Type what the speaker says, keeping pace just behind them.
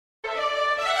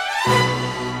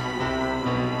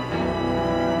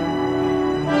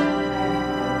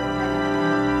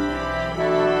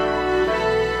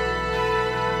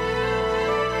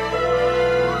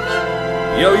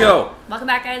Yo, yo! Welcome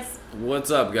back, guys.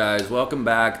 What's up, guys? Welcome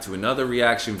back to another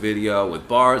reaction video with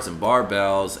bars and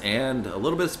barbells and a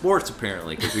little bit of sports,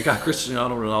 apparently, because we got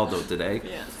Cristiano Ronaldo today.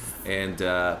 Yes. And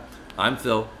I'm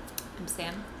Phil. I'm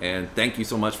Sam. And thank you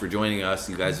so much for joining us.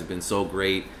 You guys have been so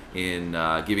great in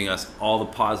giving us all the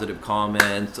positive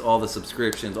comments, all the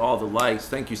subscriptions, all the likes.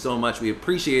 Thank you so much. We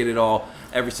appreciate it all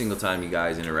every single time you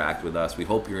guys interact with us. We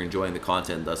hope you're enjoying the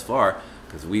content thus far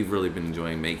because we've really been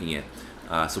enjoying making it.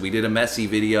 So we did a Messi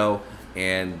video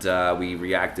and we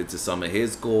reacted to some of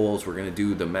his goals. We're gonna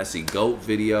do the Messi GOAT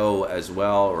video as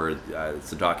well, or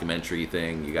it's a documentary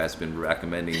thing you guys have been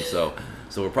recommending. So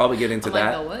we'll probably get into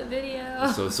that. Like a what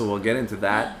video? So we'll get into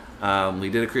that. We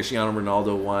did a Cristiano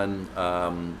Ronaldo one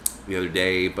the other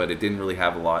day, but it didn't really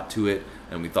have a lot to it,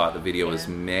 and we thought the video was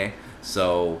meh.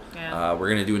 So we're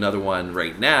gonna do another one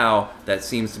right now that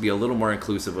seems to be a little more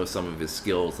inclusive of some of his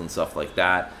skills and stuff like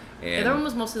that. And the other one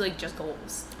was mostly like just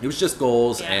goals. It was just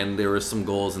goals, and there was some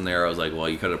goals in there. I was like, well,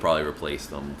 you could have probably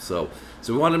replaced them. So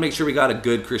we wanted to make sure we got a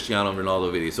good Cristiano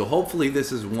Ronaldo video. So hopefully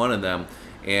this is one of them.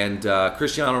 And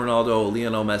Cristiano Ronaldo,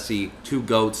 Lionel Messi, two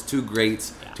GOATs, two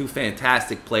greats, two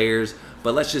fantastic players.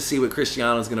 But let's just see what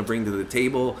Cristiano's going to bring to the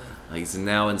table. He's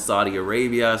now in Saudi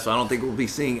Arabia, so I don't think we'll be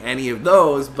seeing any of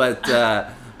those. But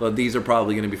these are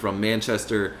probably going to be from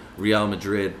Manchester, Real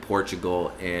Madrid,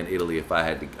 Portugal, and Italy. If I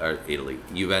had to, or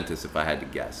Juventus, if I had to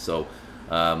guess. So,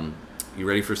 you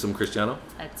ready for some Cristiano?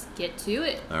 Let's get to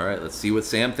it. All right, let's see what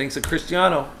Sam thinks of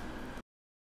Cristiano.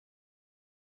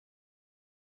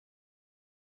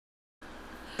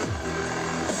 So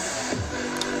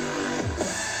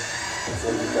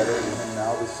he's better than him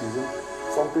now this season.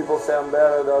 Some people say I'm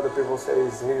better, the other people say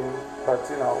it's him. But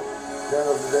you know, at the end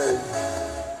of the day,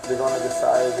 they're gonna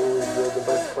decide who is the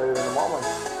best player in the moment,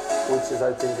 which is,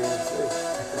 I think, in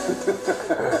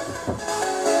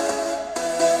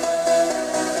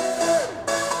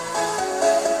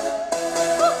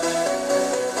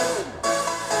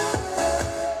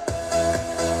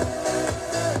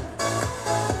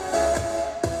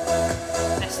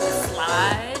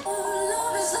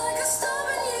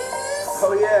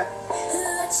Oh yeah.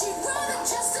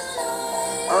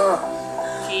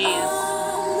 Jeez.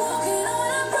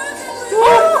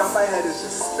 My head is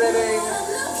just spinning.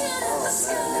 It's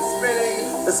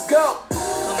spinning. Let's go.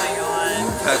 Oh my god.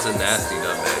 That's a nasty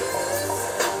nutmeg.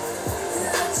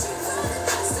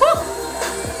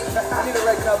 I need a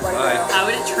red cup right now. I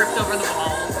would have tripped over the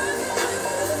ball.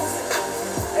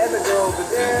 And the girl over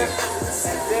there,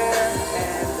 and there, and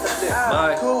there.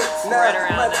 Bye. Cool. Right Now,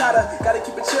 around much hotter. Gotta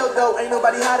keep it chill though. Ain't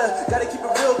nobody hotter. Gotta keep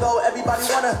it real though. Everybody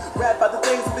wanna rap about the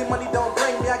things that the money don't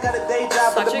bring me. I got a day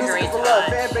job, but the music is for love.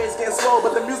 Fan base getting slow,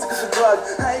 but the music is a drug.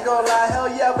 I ain't gonna lie, hell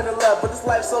yeah, I've been in love, but this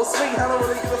life's so sweet. I don't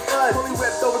really give a fuck. Fully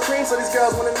whipped over cream, so these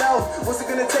girls wanna know what's it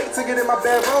gonna take to get in my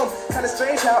bedroom. Kinda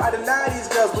strange how I deny these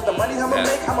girls, but the money I'ma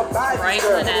make, I'ma buy these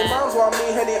girls. And their moms want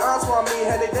me, and their aunts want me,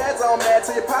 and their dads all mad.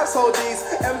 So your pops hold these.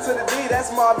 M to the D,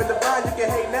 that's Marvin Divine. You can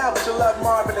hate now, but you love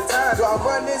Marvin the time. Do I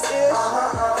run this ish?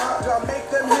 Do I make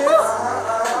them hits?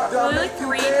 Do I make you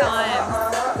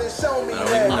dance? Then show me I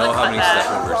don't even know how many step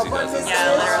overs he does.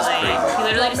 Yeah, literally. He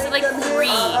literally just did like 3,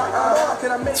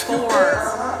 4,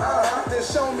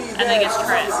 and then gets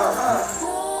tripped. So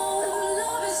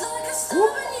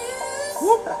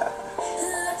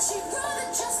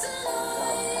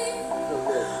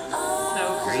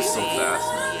crazy. So fast.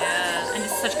 Yeah, and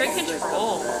it's such great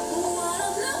control.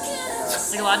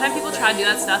 Like a lot of times people try to do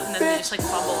that stuff and then they just like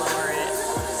fumble over it.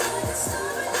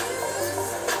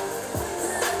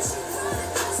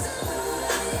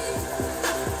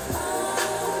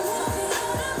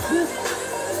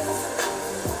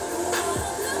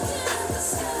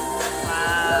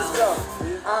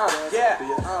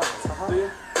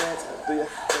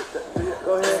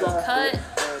 Go ahead. Cut.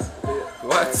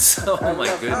 What? Oh my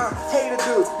goodness. Hater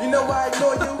dudes, you know why I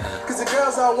ignore you? Cause the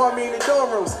girls all want me in the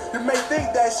dorm rooms. You may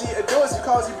think that she adores you,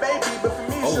 calls you baby, but for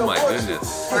me, she'll force you.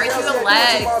 Right through the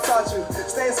leg.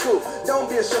 Stay in school, don't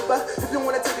be a stripper. If you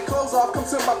wanna take your clothes off, come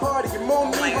to my party. You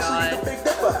moon me, I'll show you the big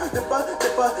dipper.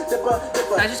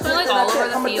 I just go like all over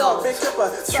the field.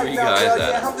 3 guys at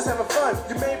it. I'm just having fun.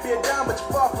 You may be a dime, but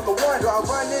you're far from the one. Do I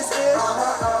run this in?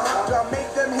 Do I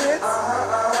make them hits?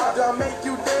 Do I make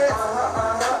you dance?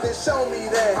 Then show me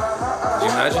that. Can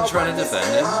you imagine trying to defend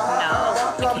him?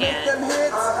 No, I can't. Did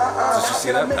you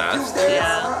see that pass?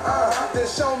 Yeah. Then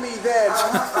show me that.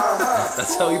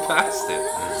 That's how he passed it.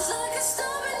 This is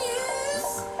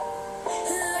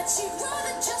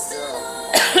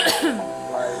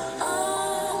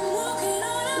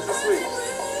sweet.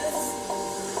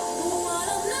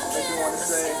 Make you want to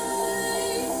say,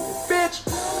 bitch.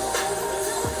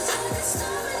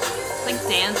 Like,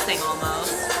 damn. dancing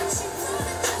almost.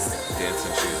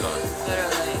 Dancing shoes on.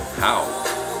 Literally. How?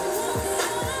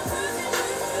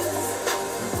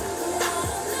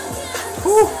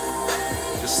 Whew.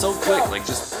 Just so quick, like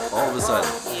just all of a sudden.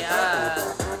 Yeah.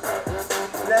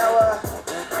 Now,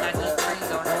 That just brings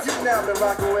going. you now been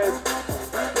rocking with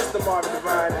Mr. Marvin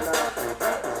Divine, and I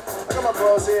got my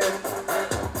bros here.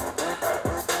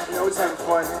 You know, we're just having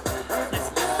fun.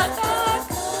 Cut back.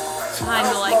 Time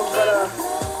to like. Smoke, but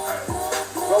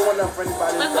roll one up for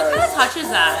anybody. Like, what kind of touch is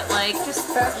that? Like,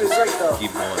 just. Pass me straight though.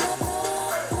 Keep going.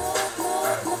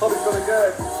 Hope it's feeling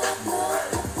good.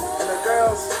 And the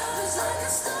girls,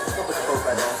 don't put the coat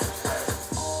back on.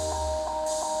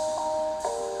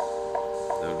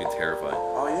 That would be terrifying.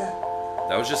 Oh yeah.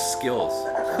 That was just skills.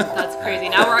 That's crazy.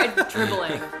 Now we're at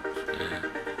dribbling.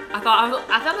 I thought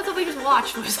that's what we just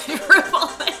watched was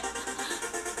dribbling.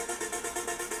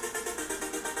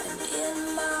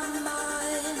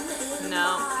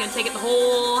 No, gonna take it the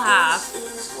whole half.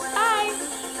 Bye.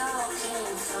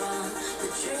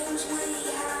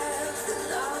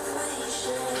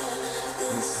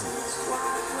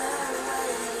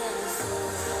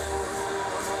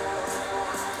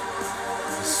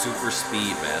 Super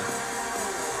speed, man.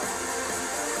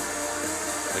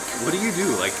 Like, what do you do?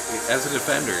 Like, as a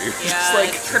defender, you're Yeah, just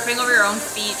like tripping over your own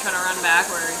feet, trying to run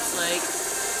backwards.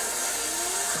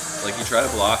 Like you try to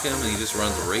block him, and he just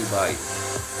runs right by you.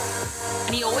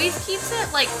 And he always keeps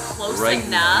it like close Right,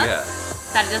 enough yeah.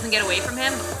 that it doesn't get away from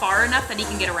him, but far enough that he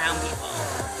can get around people.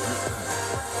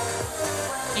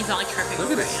 And he's not like tripping Look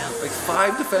over, at this. you know? Like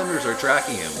 5 defenders are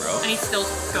tracking him, bro. And he still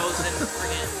goes and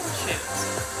friggin' shoots.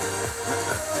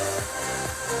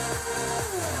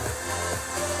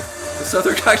 This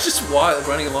other guy's just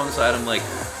running alongside him like,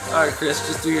 all right, Chris,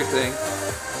 just do your thing.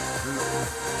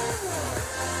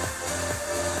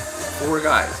 4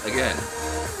 guys, again.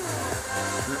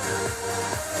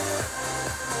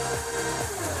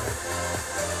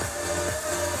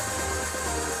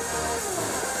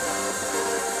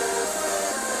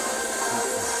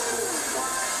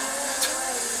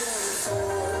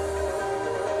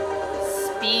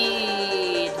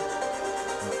 Speed.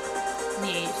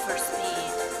 Need for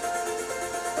speed.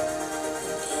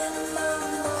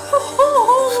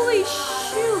 Holy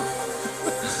shoot!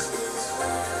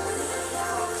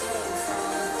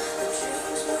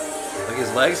 Like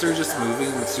his legs are just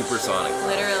moving supersonic.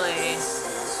 Literally.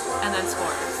 And then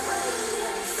scores.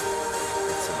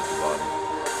 That's him at the bottom.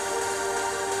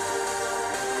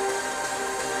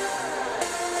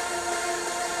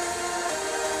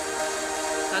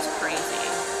 That's crazy.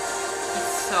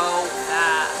 He's so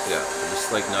fast. Yeah,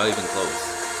 just like not even close.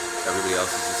 Everybody else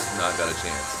has just not got a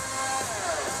chance.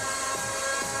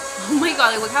 Oh my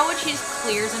god, like, look how much he just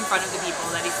clears in front of the people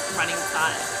that he's running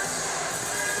beside.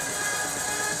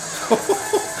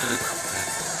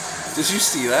 Did you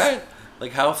see that?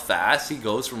 Like how fast he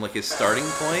goes from like his starting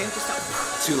point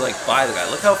Just to like by the guy.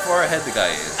 Look how far ahead the guy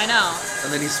is. I know.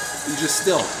 And then he's just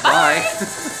still bye.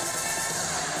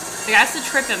 The guy has to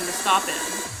trip him to stop him.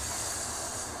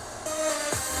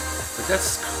 Like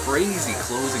that's crazy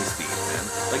closing speed, man.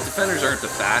 Like defenders aren't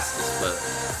the fastest, but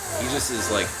he just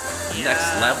is like next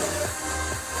Yeah. level.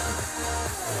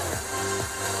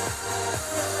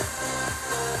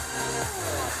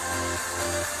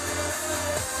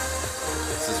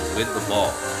 This is with the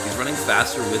ball. He's running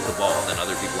faster with the ball than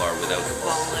other people are without the ball.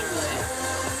 Well, literally.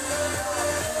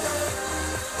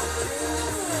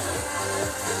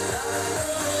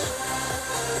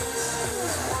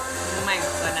 Oh my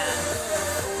goodness.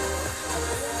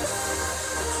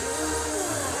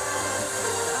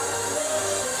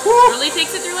 Really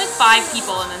takes it through like 5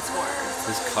 people and then scores.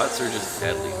 His cuts are just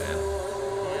deadly, man.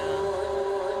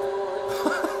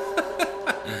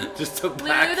 Just the back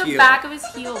Literally the heel. back of his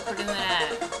heel put in the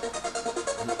net.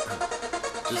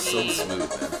 Just so Jeez. smooth,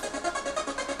 man.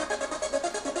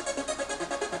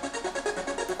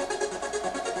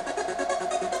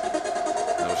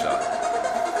 No shot.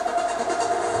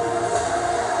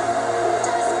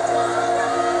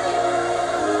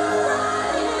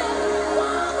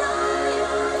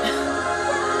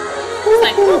 It's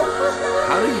like,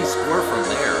 How did he score from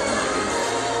there? Oh my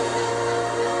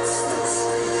goodness.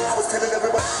 I was telling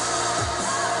everybody.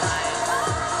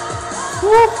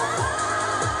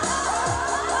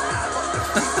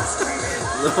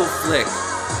 Little flick.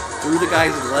 Through the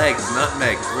guy's legs.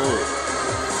 Nutmeg. Goal.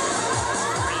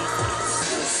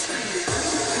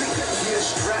 Here's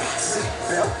strap, seat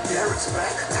belt, Derek's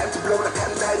back. Time to blow like a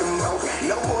dynamo.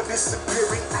 No more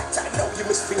disappearing act. I know you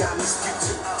miss me, I miss you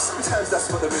too. Sometimes that's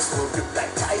for the risk for good.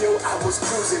 Like Tayo, I was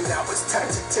cruising. Now it's time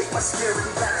to take my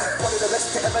steering back. One of the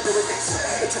best to ever do it.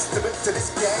 A testament to this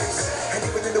game. And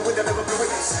even in the wind, I never blew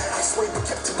it. I swear you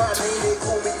kept to my lane. They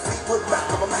call me Fleetwood Mac.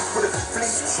 I'm a Mac with a fleet.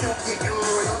 Still getting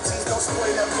royalties. Don't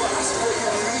spoil that, but I swear you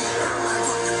leave.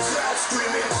 Crowd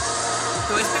screaming. He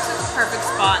always picks a perfect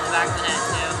spot in the back of the net,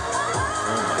 too.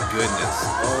 Oh my goodness.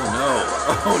 Oh no.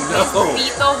 Oh no.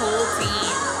 Beat the whole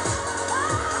team.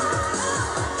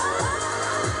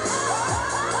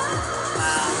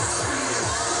 Wow.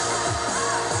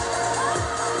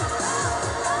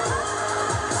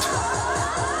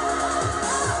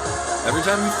 Every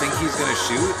time you think he's gonna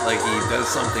shoot, like he does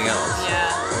something else.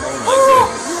 Yeah. Oh my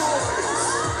goodness.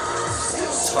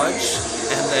 Touch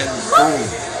and then boom.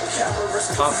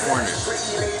 Top corner. That's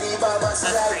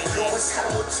crazy.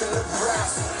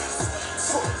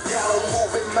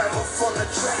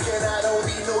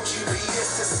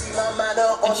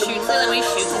 And shoots it, when he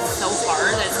shoots it so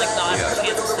hard that it's like not a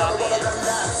chance of stopping it.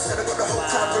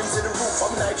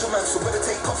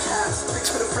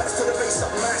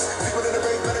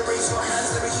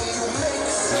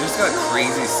 He's just got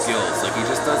crazy skills. Like he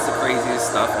just does the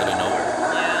craziest stuff out of nowhere.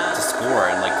 Yeah. To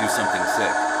score and like do something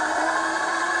sick.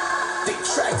 They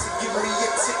tried to give me a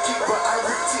ticket, but I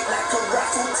ripped it like a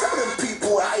raffle. Tell them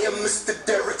people I am Mr.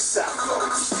 Derek Sacco.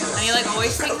 And he like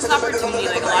always takes this opportunity.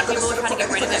 Like a lot of people are trying to get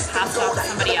rid of it, pass it off to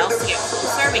somebody else to get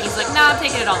closer, but he's like, nah, I'm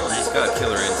taking it all away. He's got a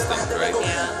killer instinct, right?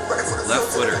 Yeah. Left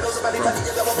footers from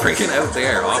freaking out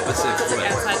there, opposite It's foot.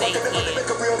 like outside the 18.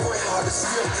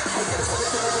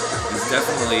 He's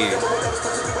definitely a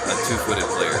two-footed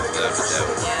player, without a doubt.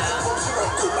 Yeah.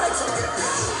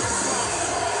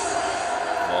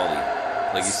 Volley.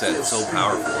 Like you said, it's so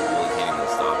powerful, you really can't even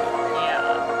stop it. Yeah.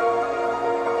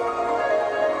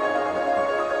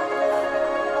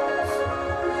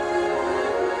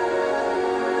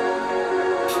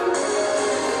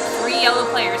 3 yellow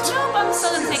players. Nope, I'm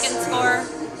still gonna take it and score.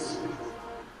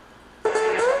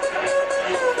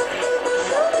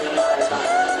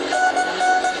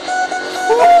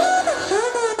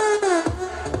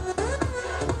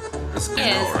 This is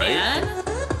Yes, all right. man.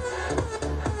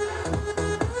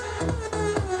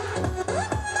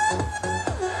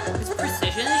 His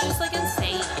precision is just like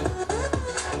insane.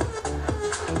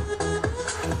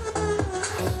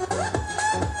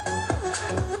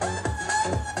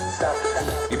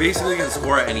 You basically can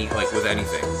score at any, like with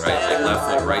anything, right? Like left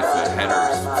foot, right foot,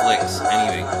 headers, flicks,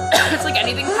 anything. It's like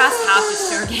anything past half is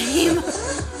fair game.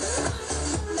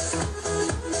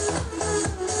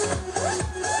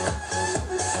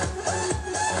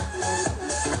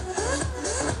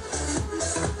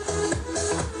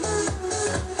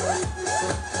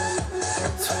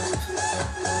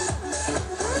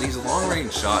 These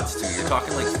long-range shots too. You're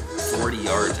talking like 40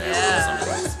 yards out Yeah. on some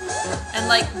of these. And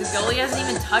like the goalie hasn't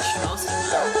even touched most of them.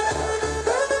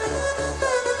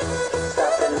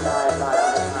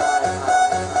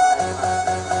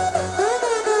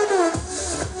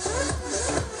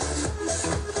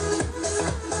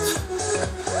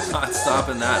 Not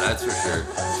stopping that, that's for sure.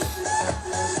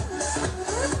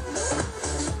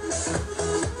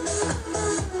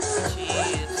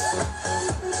 Jeez.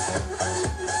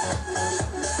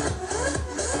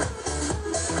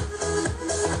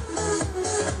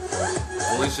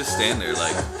 Always just stand there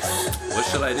like, what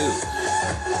should I do?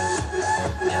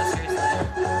 Yeah, seriously.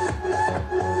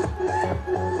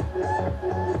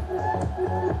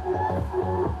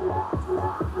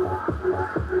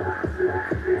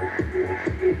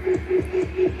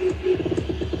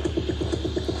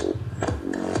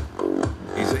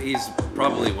 He's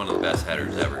probably one of the best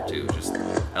headers ever too. Just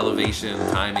elevation,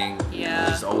 timing. Yeah.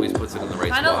 He just always puts it in the right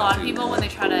Find spot a lot too. of people when they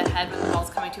try to head when the ball's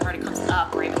coming too hard, it comes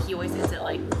up, right? But he always hits it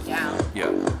like down.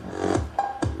 Yeah.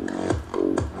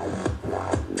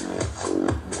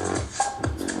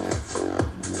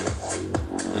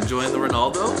 Enjoying the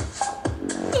Ronaldo?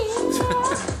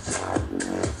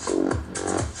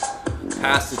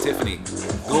 Pass to Tiffany.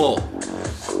 Goal.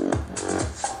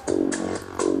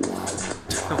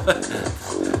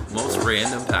 Most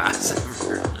random pass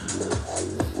ever.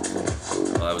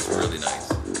 Well, that was really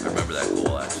nice. I remember that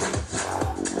goal actually.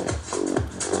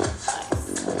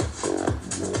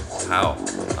 How?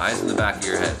 Eyes in the back of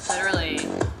your head. Literally.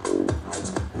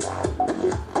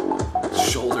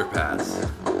 Shoulder pass.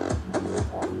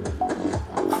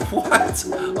 What?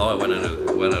 Oh, it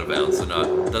went out of bounds, so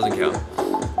doesn't count.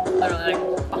 Literally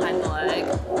like behind the leg.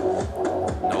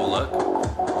 No look.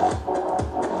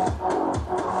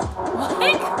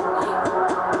 Like,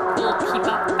 we'll keep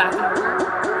up back and over.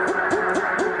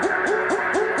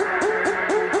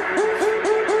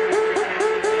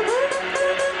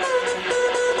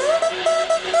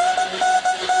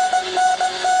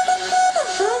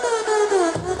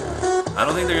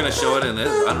 they're gonna show it in this.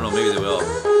 I don't know, maybe they will.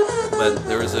 But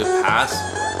there was a pass.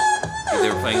 They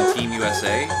were playing Team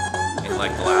USA in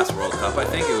like the last World Cup. I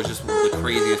think it was just the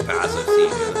craziest pass I've seen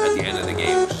at the end of the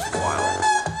game. It was just wild.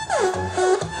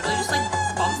 Literally just like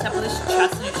bumps up with his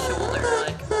chest and his shoulder.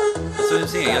 Like that's what I'm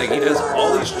saying. Like he does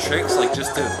all these tricks like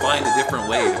just to find a different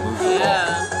way to move the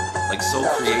ball. Like so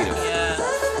creative. Yeah.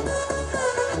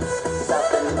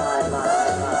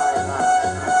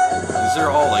 These are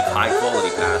all like high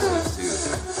quality passes too.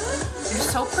 They're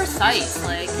so precise.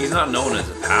 Like he's not known as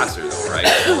a passer though, right?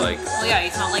 So, like, well, yeah,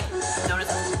 he's not like known as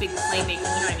a big playmaker. You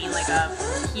know what I mean?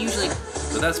 Like he usually.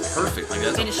 But that's perfect. Like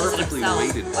that's a perfectly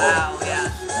weighted ball. Wow. Yeah.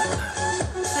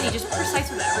 So he's just precise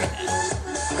with everything.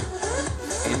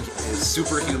 And it's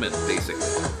superhuman, basically.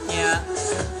 Yeah.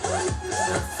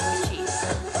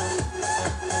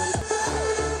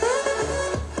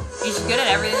 He's good at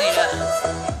everything he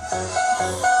does.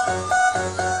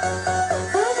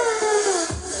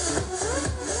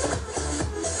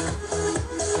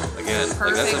 Again, like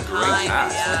Perfect that's a great time,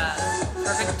 pass. yeah.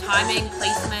 Perfect timing,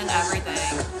 placement,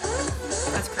 everything.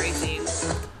 That's crazy.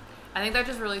 I think that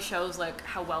just really shows like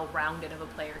how well-rounded of a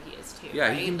player he is too. Yeah,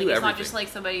 right? he can do he's everything. Not just like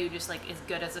somebody who just like is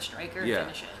good as a striker and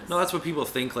finishes. No, that's what people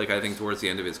think. Like I think towards the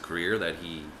end of his career that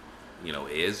he, you know,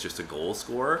 is just a goal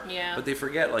scorer. Yeah. But they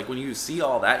forget, like when you see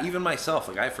all that, even myself,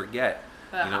 like I forget.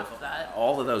 About you know, half of that.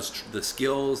 all of those, the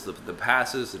skills, the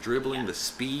passes, the dribbling, the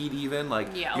speed, even like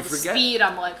Yeah, you the forget. speed.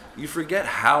 I'm like. You forget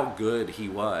how good he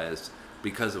was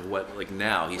because of what, like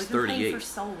now he's We've been 38. playing for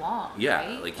so long. Yeah,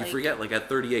 right? like you forget, like at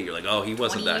 38, you're like, oh, he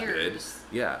wasn't 20 that good. years.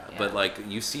 Yeah, Yeah. but like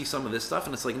you see some of this stuff,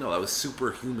 and it's like, no, that was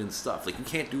superhuman stuff. Like you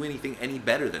can't do anything any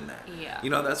better than that. Yeah. You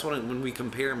know, that's when we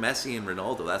compare Messi and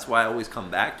Ronaldo. That's why I always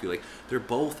come back to like they're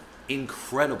both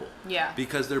incredible. Yeah.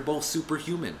 Because they're both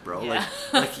superhuman, bro. Yeah.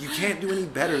 Like you can't do any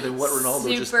better than what Ronaldo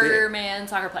just did. Superman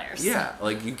soccer players. Yeah,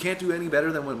 like you can't do any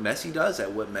better than what Messi does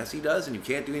at what Messi does, and you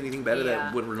can't do anything better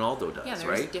than what Ronaldo does, Yeah, they're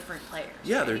right? just different players.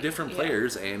 Yeah, they're right? different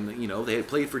players, and you know they had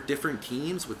played for different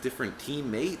teams with different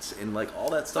teammates, and like all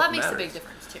that stuff. Well, that makes matters. a big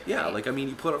difference too. Yeah, right? like I mean,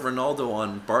 you put Ronaldo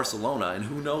on Barcelona, and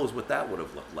who knows what that would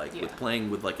have looked like with playing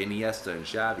with like Iniesta and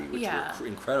Xavi, which were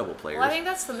incredible players. Well, I think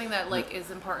that's something that like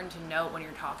is important to note when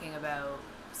you're talking about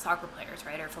soccer players,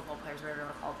 right, or football players, whatever you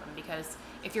want to call them, because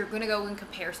if you're going to go and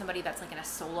compare somebody that's like in a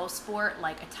solo sport,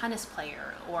 like a tennis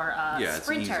player or a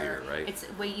sprinter, it's easier, right? It's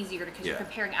way easier because you're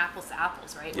comparing apples to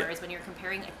apples, right? Whereas when you're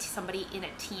comparing somebody in a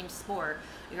team sport,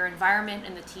 your environment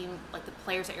and the team, like the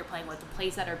players that you're playing with, the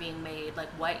plays that are being made, like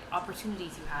what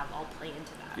opportunities you have, all play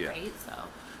into that, right? So.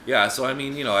 Yeah, so I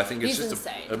mean, you know, I think it's He's just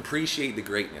insane. appreciate the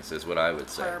greatness is what I would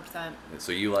say. 100%. And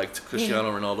so you liked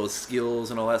Cristiano Ronaldo's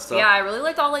skills and all that stuff? Yeah, I really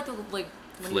liked all like the like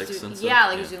when flicks he's doing, and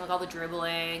stuff. he's doing like all the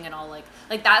dribbling and all like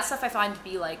that stuff. I find to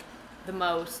be like the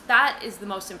most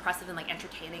impressive and like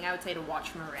entertaining, I would say, to watch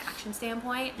from a reaction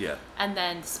standpoint. Yeah. And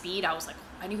then speed, I was like,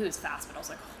 I knew he was fast, but I was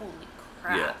like, holy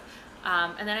crap. Yeah.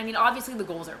 And then I mean, obviously the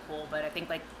goals are cool, but I think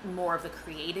like more of the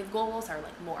creative goals are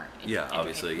like more.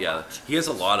 Obviously, yeah. He has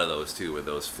a lot of those too, with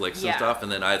those flicks and stuff.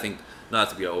 And then I think not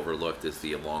to be overlooked is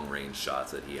the long range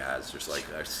shots that he has, just like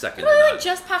a second. Really,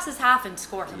 just passes half and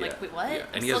scores. I'm like, wait, what? Yeah.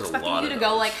 And I'm he still has a expecting lot you to of go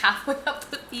those. like halfway up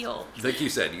the field. Like you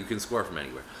said, you can score from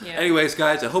anywhere. Yeah. Anyways,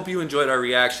 guys, I hope you enjoyed our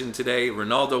reaction today.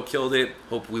 Ronaldo killed it.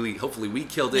 Hopefully we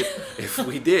killed it. If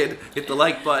we did, hit the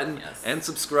like button and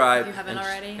subscribe. If you haven't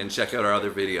already. And check out our other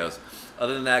videos.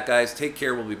 Other than that, guys, take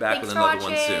care. We'll be back Thanks with for another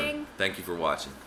one soon. watching. Thank you for watching.